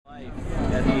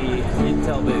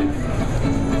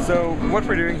So what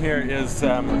we're doing here is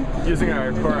using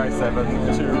our Core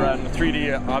i7 to run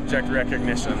 3D object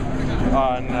recognition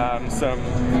on some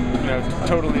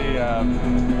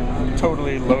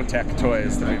totally low-tech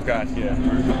toys that we've got here.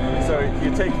 So you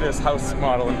take this house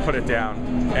model and put it down,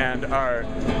 and our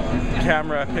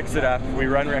camera picks it up, we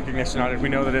run recognition on it, we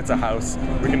know that it's a house,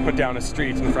 we can put down a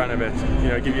street in front of it,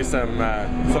 give you some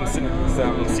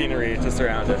scenery to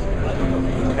surround it.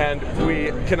 And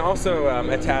we can also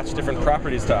attach different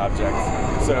properties to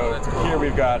objects. So here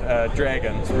we've got a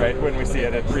dragon, right? When we see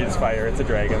it, it breathes fire, it's a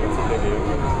dragon, that's what they do.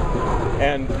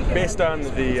 And based on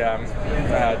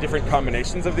the different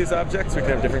combinations of these objects, we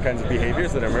can have different kinds of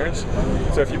behaviors that emerge.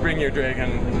 So if you bring your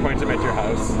dragon, point them at your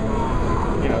house,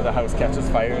 the house catches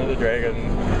fire, the dragon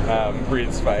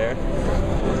breathes fire.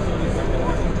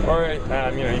 Or, you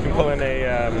can pull in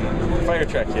a fire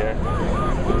truck here,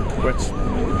 which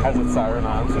has its siren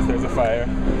on since there's a fire,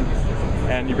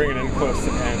 and you bring it in close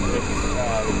and it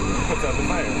puts out the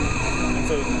fire. And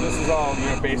so this is all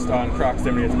based on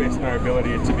proximity. It's based on our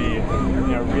ability to be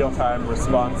real-time,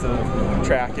 responsive,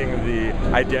 tracking the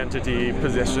identity,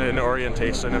 position,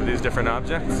 orientation of these different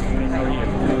objects.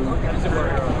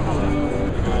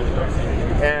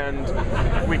 And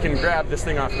we can grab this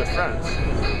thing off the front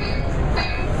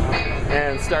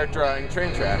and start drawing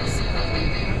train tracks.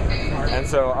 And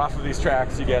so off of these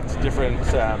tracks you get different,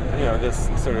 this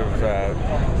sort of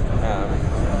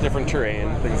different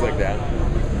terrain, things like that.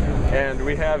 And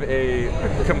we have a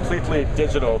completely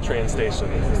digital train station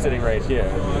sitting right here.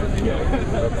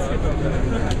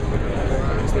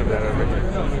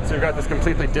 So we've got this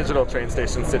completely digital train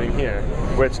station sitting here,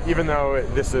 which even though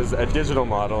this is a digital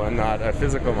model and not a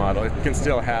physical model, it can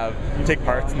still take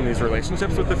part in these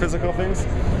relationships with the physical things.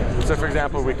 So for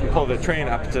example, we can pull the train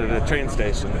up to the train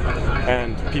station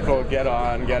and people get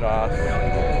on, get off.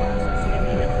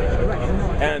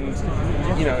 And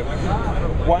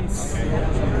once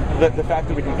the fact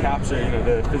that we can capture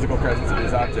the physical presence of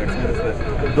these objects means that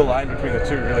the line between the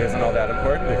two really isn't all that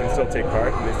important. They can still take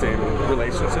part in the same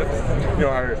relationships.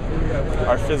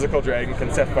 Our physical dragon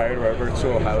can set fire to our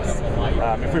virtual house.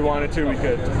 If we wanted to, we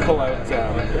could pull out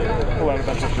a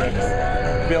bunch of bricks,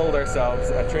 build ourselves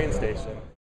a train station.